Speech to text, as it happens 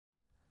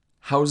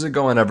How's it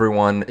going,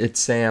 everyone? It's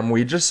Sam.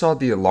 We just saw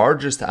the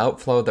largest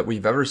outflow that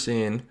we've ever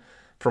seen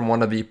from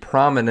one of the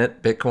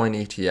prominent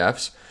Bitcoin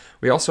ETFs.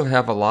 We also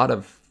have a lot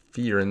of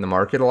fear in the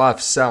market, a lot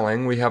of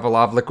selling. We have a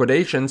lot of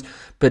liquidations,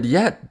 but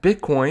yet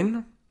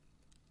Bitcoin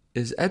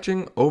is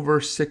edging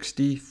over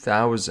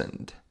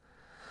 60,000.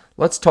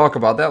 Let's talk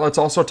about that. Let's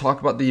also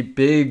talk about the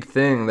big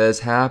thing that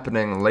is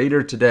happening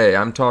later today.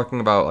 I'm talking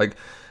about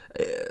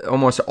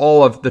almost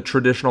all of the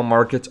traditional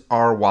markets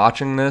are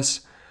watching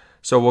this.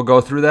 So we'll go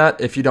through that.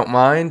 If you don't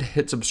mind,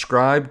 hit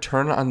subscribe,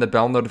 turn on the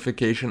bell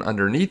notification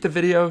underneath the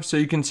video so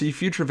you can see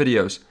future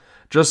videos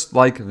just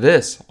like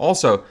this.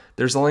 Also,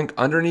 there's a link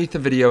underneath the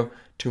video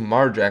to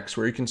Margex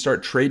where you can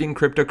start trading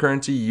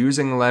cryptocurrency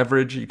using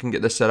leverage. You can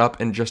get this set up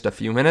in just a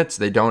few minutes.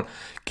 They don't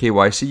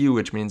KYC you,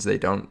 which means they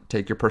don't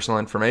take your personal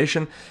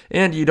information,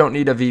 and you don't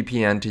need a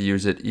VPN to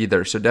use it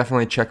either. So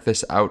definitely check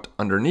this out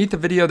underneath the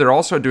video. They're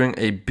also doing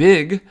a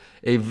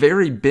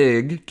very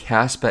big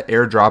Caspa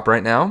airdrop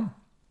right now.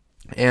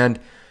 And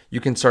you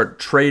can start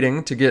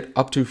trading to get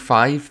up to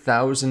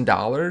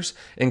 $5,000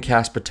 in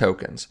Caspa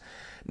tokens.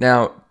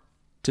 Now,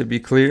 to be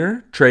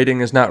clear,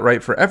 trading is not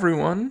right for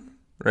everyone.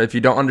 Right? If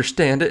you don't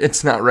understand it,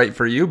 it's not right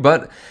for you.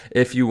 But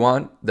if you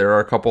want, there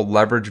are a couple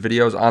leverage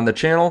videos on the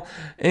channel.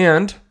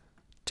 And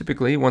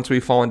typically, once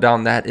we've fallen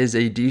down, that is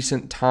a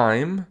decent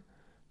time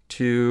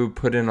to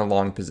put in a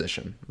long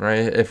position,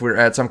 right? If we're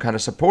at some kind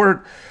of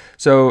support.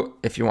 So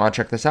if you want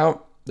to check this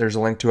out, there's a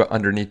link to it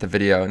underneath the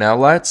video. Now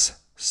let's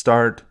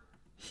start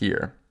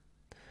here.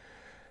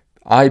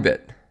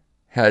 IBIT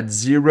had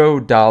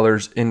 $0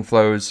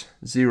 inflows,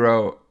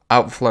 0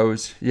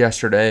 outflows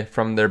yesterday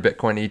from their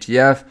Bitcoin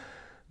ETF,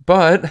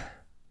 but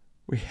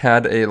we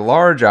had a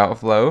large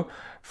outflow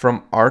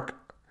from ARK.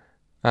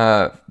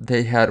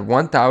 They had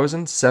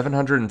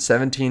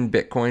 1,717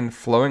 Bitcoin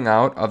flowing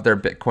out of their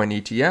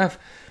Bitcoin ETF,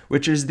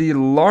 which is the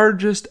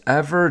largest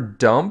ever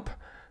dump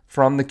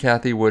from the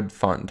Cathie Wood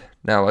Fund.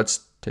 Now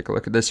let's take a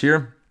look at this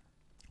here.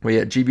 We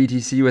had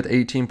GBTC with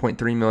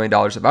 $18.3 million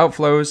of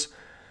outflows.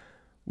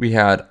 We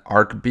had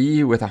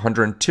ARKB with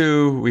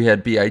 102. We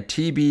had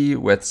BITB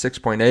with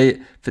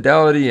 6.8.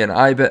 Fidelity and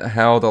IBIT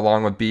held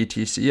along with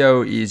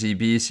BTCO,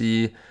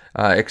 EasyBC,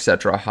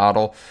 etc.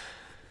 HODL.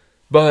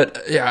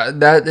 But yeah,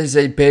 that is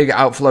a big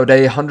outflow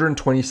day.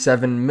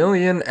 127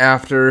 million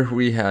after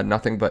we had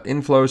nothing but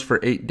inflows for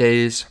 8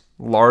 days.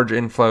 Large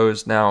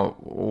inflows. Now,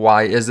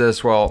 why is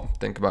this? Well,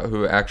 think about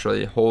who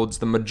actually holds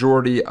the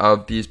majority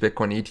of these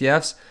Bitcoin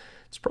ETFs.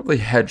 It's probably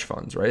hedge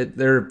funds, right?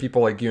 There are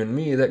people like you and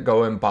me that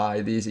go and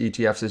buy these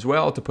ETFs as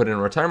well to put in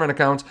retirement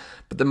accounts,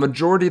 but the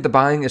majority of the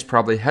buying is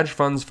probably hedge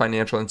funds,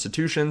 financial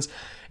institutions,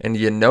 and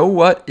you know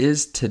what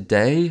is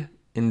today?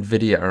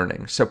 NVIDIA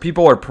earnings. So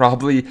people are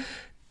probably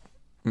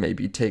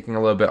maybe taking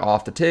a little bit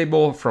off the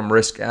table from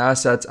risk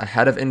assets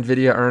ahead of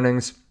NVIDIA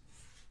earnings.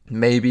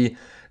 Maybe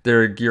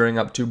they're gearing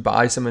up to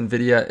buy some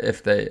NVIDIA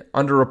if they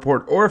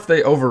underreport or if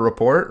they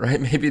overreport,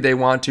 right? Maybe they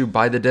want to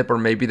buy the dip or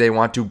maybe they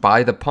want to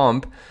buy the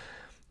pump.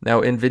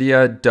 Now,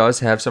 NVIDIA does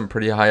have some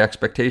pretty high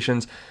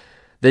expectations.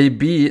 They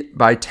beat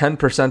by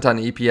 10% on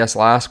EPS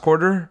last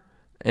quarter.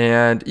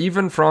 And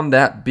even from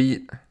that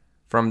beat,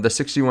 from the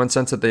 61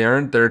 cents that they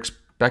earned, they're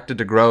expected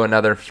to grow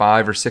another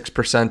 5 or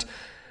 6%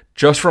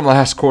 just from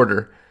last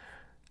quarter.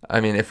 I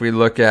mean, if we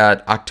look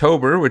at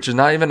October, which is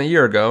not even a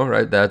year ago,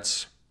 right?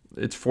 It's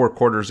 4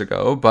 quarters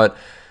ago. But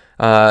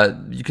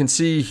you can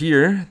see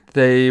here,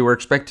 they were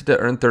expected to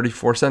earn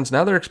 34 cents.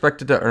 Now they're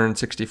expected to earn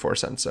 64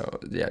 cents. So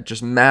yeah,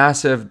 just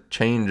massive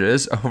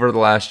changes over the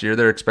last year.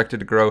 They're expected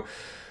to grow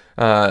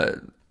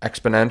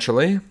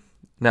exponentially.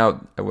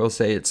 Now, I will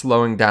say it's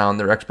slowing down.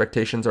 Their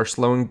expectations are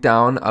slowing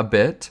down a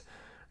bit,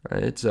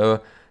 right?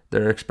 So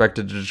they're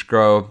expected to just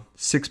grow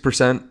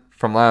 6%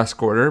 from last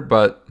quarter,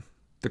 but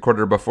the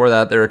quarter before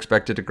that, they're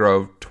expected to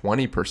grow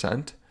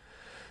 20%.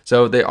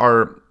 So they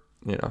are,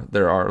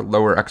 there are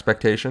lower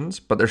expectations,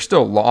 but they're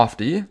still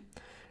lofty.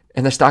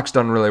 And the stock's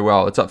done really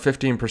well. It's up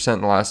 15% in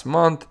the last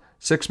month.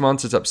 6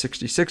 months, it's up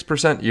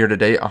 66%. Year to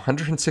date,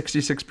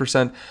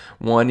 166%.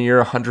 1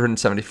 year,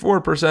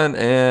 174%.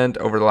 And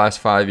over the last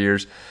 5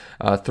 years,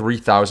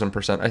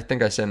 3,000%. I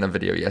think I said in a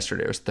video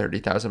yesterday it was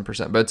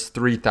 30,000%, but it's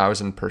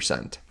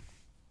 3,000%.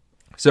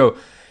 So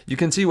you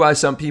can see why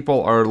some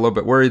people are a little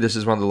bit worried. This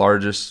is one of the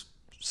largest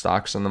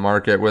stocks on the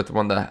market with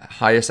one of the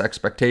highest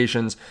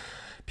expectations.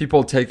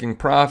 People taking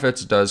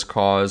profits does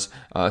cause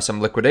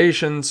some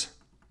liquidations,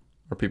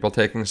 or people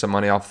taking some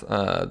money off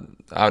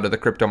out of the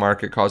crypto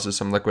market causes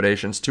some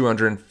liquidations.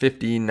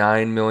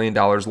 $259 million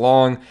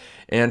long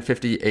and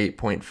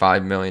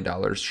 $58.5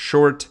 million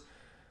short.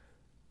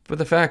 But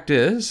the fact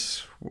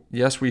is,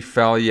 yes, we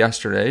fell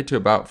yesterday to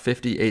about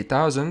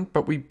 58,000,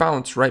 but we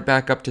bounced right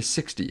back up to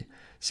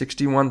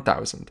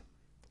 61,000.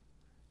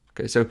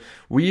 Okay, so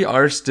we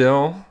are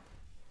still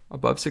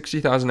above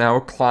 60,000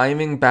 now,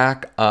 climbing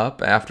back up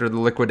after the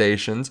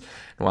liquidations.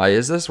 And why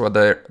is this? Well,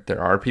 there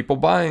are people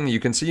buying. You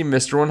can see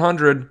Mr.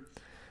 100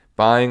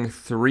 buying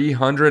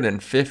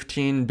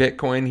 315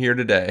 Bitcoin here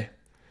today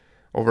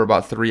over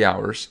about 3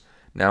 hours.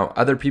 Now,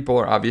 other people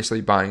are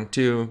obviously buying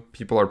too.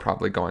 People are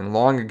probably going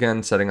long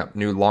again, setting up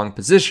new long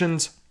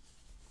positions.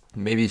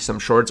 Maybe some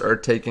shorts are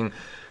taking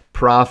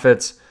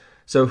profits.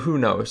 So who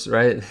knows,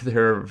 right?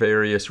 There are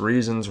various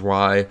reasons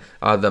why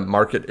the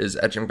market is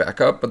edging back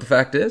up. But the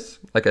fact is,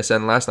 like I said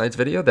in last night's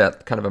video,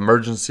 that kind of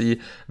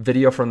emergency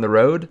video from the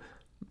road,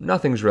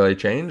 nothing's really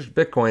changed.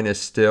 Bitcoin is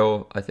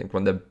still, I think,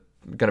 going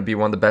to be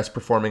one of the best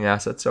performing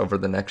assets over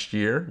the next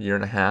year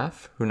and a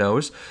half. Who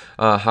knows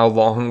how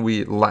long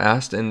we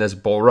last in this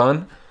bull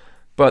run.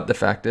 But the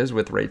fact is,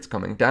 with rates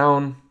coming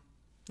down,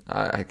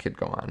 I could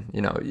go on.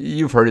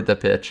 You've heard the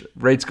pitch.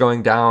 Rates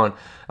going down,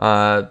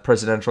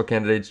 presidential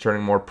candidates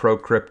turning more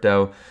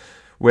pro-crypto,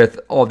 with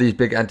all these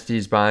big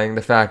entities buying.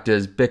 The fact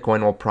is,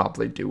 Bitcoin will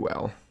probably do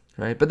well,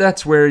 right? But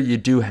that's where you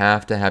do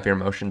have to have your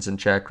emotions in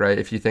check, right?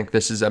 If you think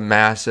this is a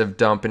massive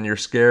dump and you're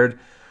scared,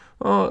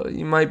 well,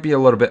 you might be a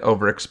little bit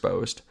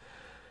overexposed.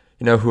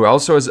 You know who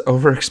also is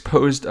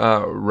overexposed?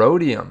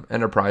 Rhodium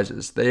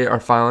Enterprises. They are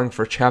filing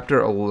for Chapter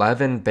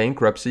 11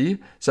 bankruptcy,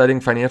 citing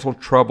financial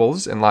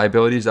troubles and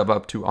liabilities of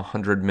up to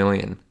 $100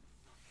 million.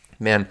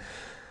 Man,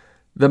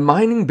 the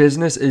mining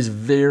business is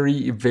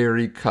very,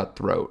 very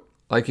cutthroat.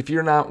 Like, if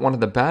you're not one of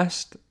the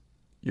best,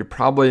 you're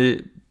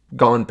probably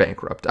going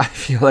bankrupt. I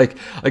feel like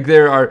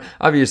there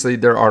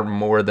are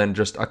more than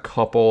just a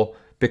couple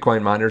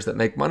Bitcoin miners that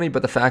make money,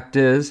 but the fact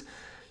is,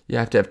 you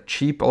have to have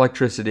cheap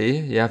electricity.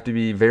 You have to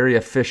be very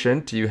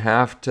efficient. You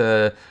have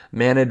to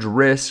manage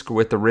risk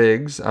with the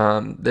rigs.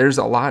 There's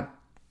a lot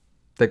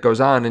that goes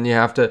on, and you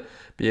have to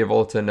be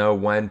able to know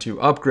when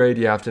to upgrade.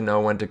 You have to know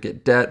when to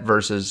get debt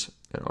versus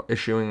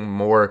issuing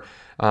more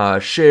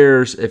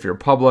shares if you're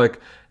public,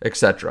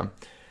 etc.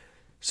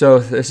 So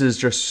this is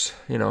just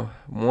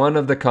one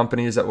of the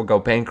companies that will go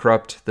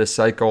bankrupt this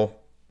cycle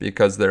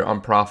because they're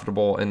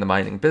unprofitable in the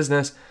mining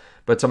business.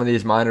 But some of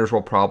these miners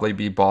will probably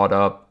be bought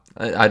up.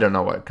 I don't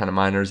know what kind of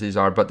miners these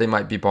are, but they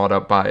might be bought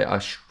up by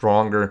a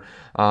stronger,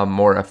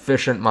 more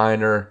efficient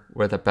miner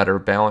with a better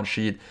balance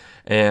sheet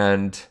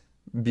and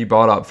be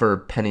bought up for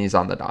pennies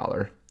on the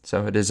dollar.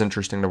 So it is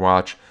interesting to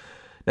watch.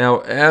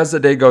 Now, as the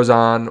day goes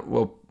on,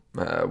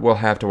 we'll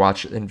have to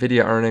watch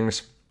NVIDIA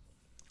earnings.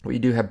 We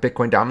do have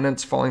Bitcoin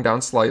dominance falling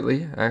down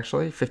slightly,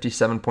 actually,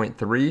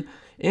 57.3,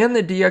 and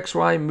the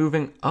DXY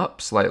moving up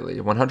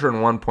slightly,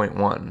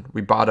 101.1.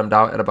 We bottomed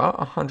out at about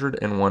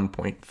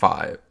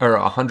 101.5 or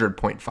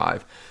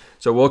 100.5.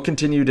 So we'll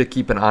continue to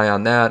keep an eye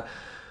on that.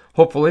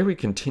 Hopefully, we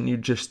continue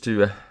just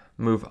to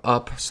move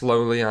up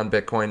slowly on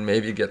Bitcoin,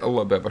 maybe get a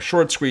little bit of a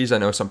short squeeze. I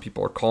know some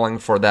people are calling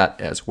for that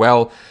as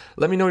well.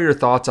 Let me know your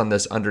thoughts on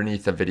this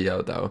underneath the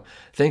video, though.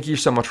 Thank you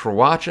so much for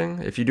watching.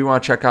 If you do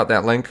want to check out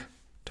that link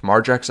to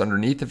Margex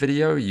underneath the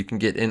video, you can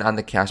get in on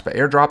the Caspa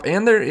airdrop,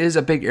 and there is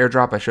a big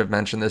airdrop, I should have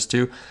mentioned this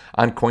too,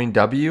 on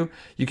CoinW.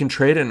 You can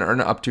trade and earn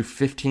up to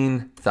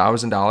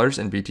 $15,000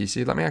 in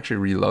BTC. Let me actually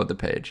reload the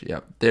page.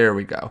 Yep, there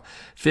we go.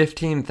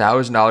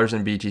 $15,000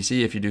 in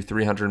BTC if you do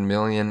 300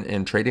 million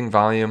in trading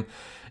volume,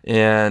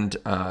 and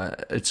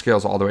it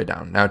scales all the way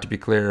down. Now, to be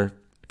clear,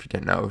 if you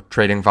didn't know,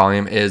 trading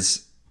volume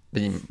is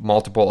the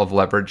multiple of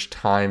leverage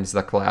times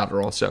the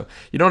collateral. So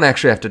you don't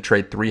actually have to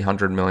trade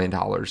 $300 million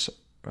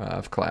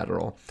of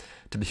collateral,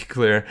 to be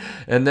clear.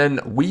 And then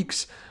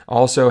WEEX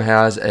also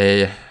has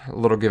a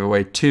little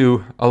giveaway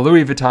to a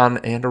Louis Vuitton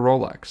and a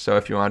Rolex. So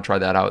if you want to try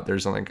that out,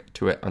 there's a link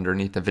to it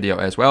underneath the video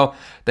as well.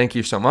 Thank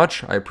you so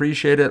much. I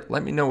appreciate it.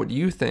 Let me know what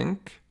you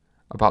think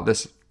about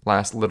this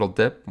last little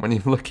dip. When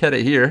you look at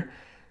it here,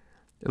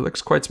 it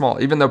looks quite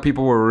small, even though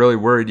people were really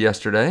worried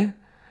yesterday,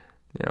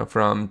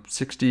 from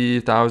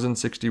 60,000,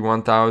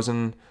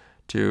 61,000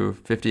 to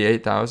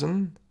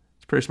 58,000.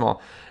 Pretty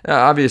small.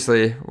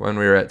 Obviously, when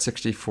we were at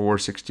 64,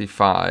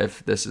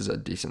 65, this is a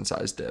decent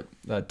sized dip,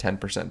 a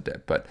 10%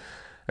 dip. But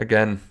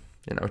again,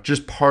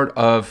 just part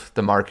of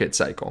the market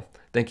cycle.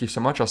 Thank you so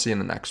much. I'll see you in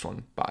the next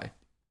one. Bye.